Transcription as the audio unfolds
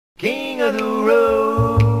King of the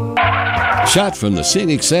Road. Shot from the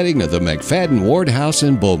scenic setting of the McFaddin-Ward house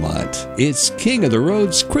in Beaumont, it's King of the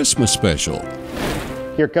Road's Christmas special.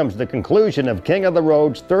 Here comes the conclusion of King of the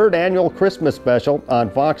Road's third annual Christmas special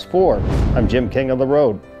on Fox 4. I'm Jim King of the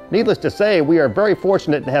Road. Needless to say, we are very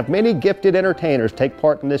fortunate to have many gifted entertainers take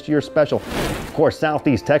part in this year's special. Of course,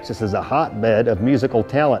 Southeast Texas is a hotbed of musical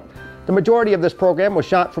talent. The majority of this program was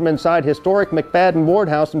shot from inside historic McFaddin-Ward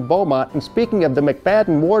house in Beaumont. And speaking of the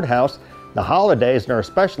McFaddin-Ward house, the holidays are an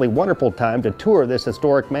especially wonderful time to tour this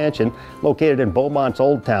historic mansion located in Beaumont's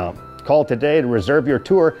Old Town. Call today to reserve your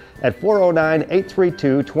tour at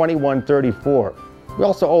 409-832-2134. We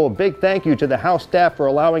also owe a big thank you to the house staff for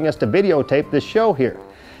allowing us to videotape this show here.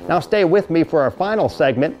 Now stay with me for our final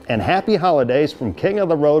segment, and happy holidays from King of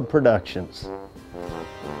the Road Productions.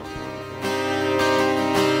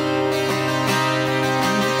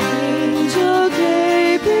 Angel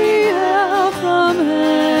Gabriel from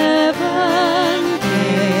heaven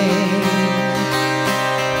came.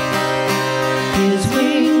 His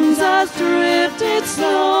wings as drifted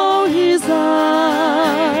snow, his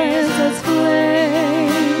eyes as flame.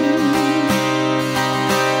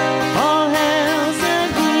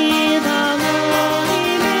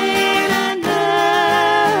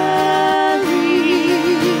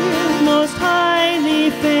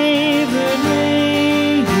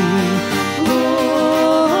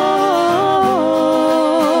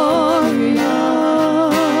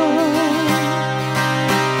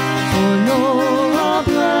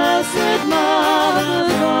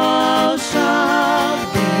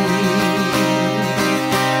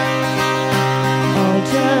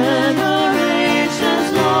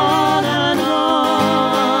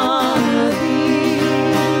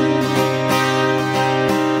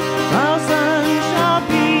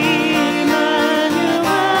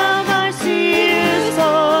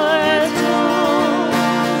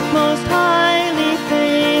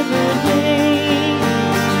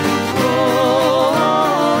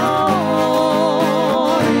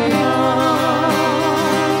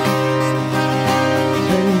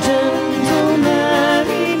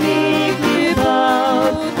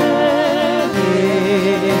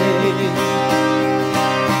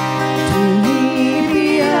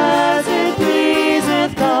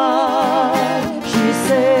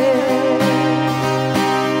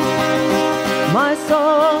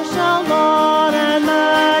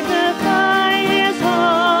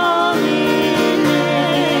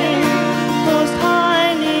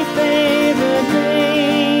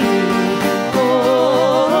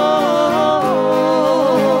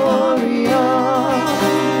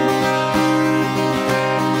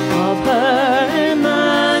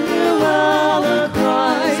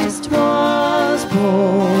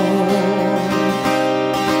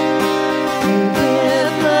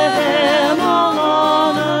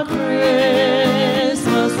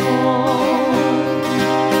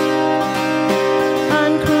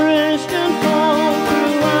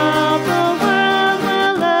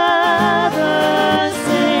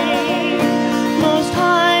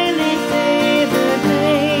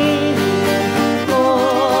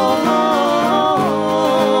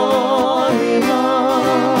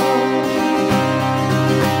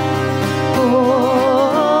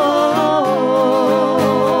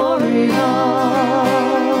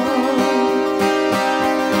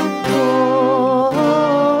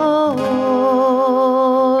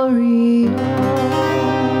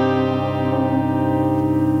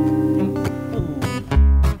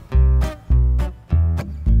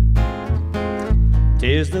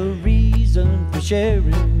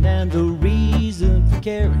 Sharing and the reason for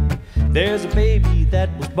caring. There's a baby that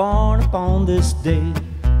was born upon this day.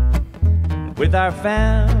 With our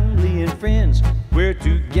family and friends, we're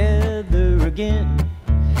together again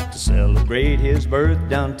to celebrate his birth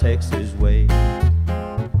down Texas way.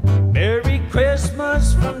 Merry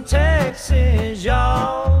Christmas from Texas,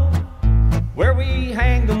 y'all, where we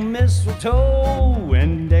hang the mistletoe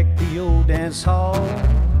and deck the old dance hall.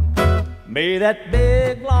 May that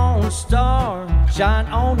big long star shine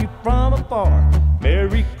on you from afar.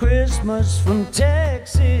 Merry Christmas from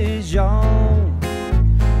Texas, y'all.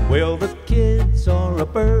 Well, the kids are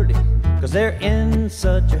up early 'cause they're in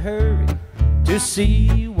such a hurry to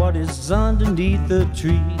see what is underneath the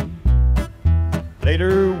tree.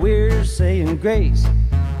 Later we're saying grace,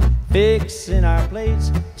 fixing our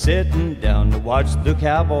plates, sitting down to watch the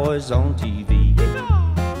Cowboys on TV.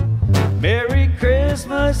 Merry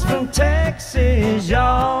Christmas from Texas,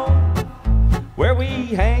 y'all, where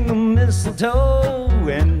we hang the mistletoe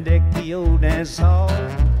and deck the old dance hall.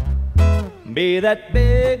 May that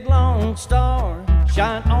big long star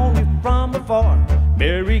shine on you from afar.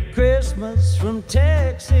 Merry Christmas from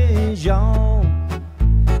Texas,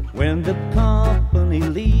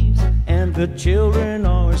 the children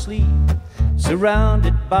are asleep,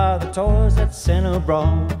 surrounded by the toys that Santa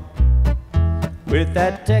brought. With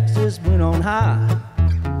that Texas moon on high,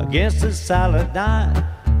 against the silent night,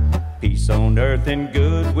 peace on earth and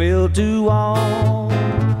goodwill to all.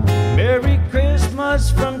 Merry Christmas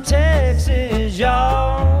from Texas,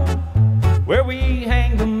 y'all, where we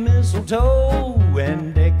hang the mistletoe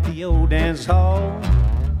and deck the old dance hall.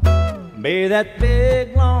 May that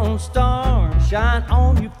big lone star shine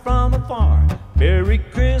on you from afar. Merry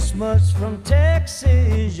Christmas from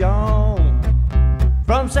Texas, y'all.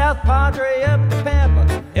 From South Padre up to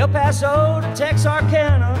Pampa, El Paso to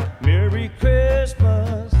Texarkana, Merry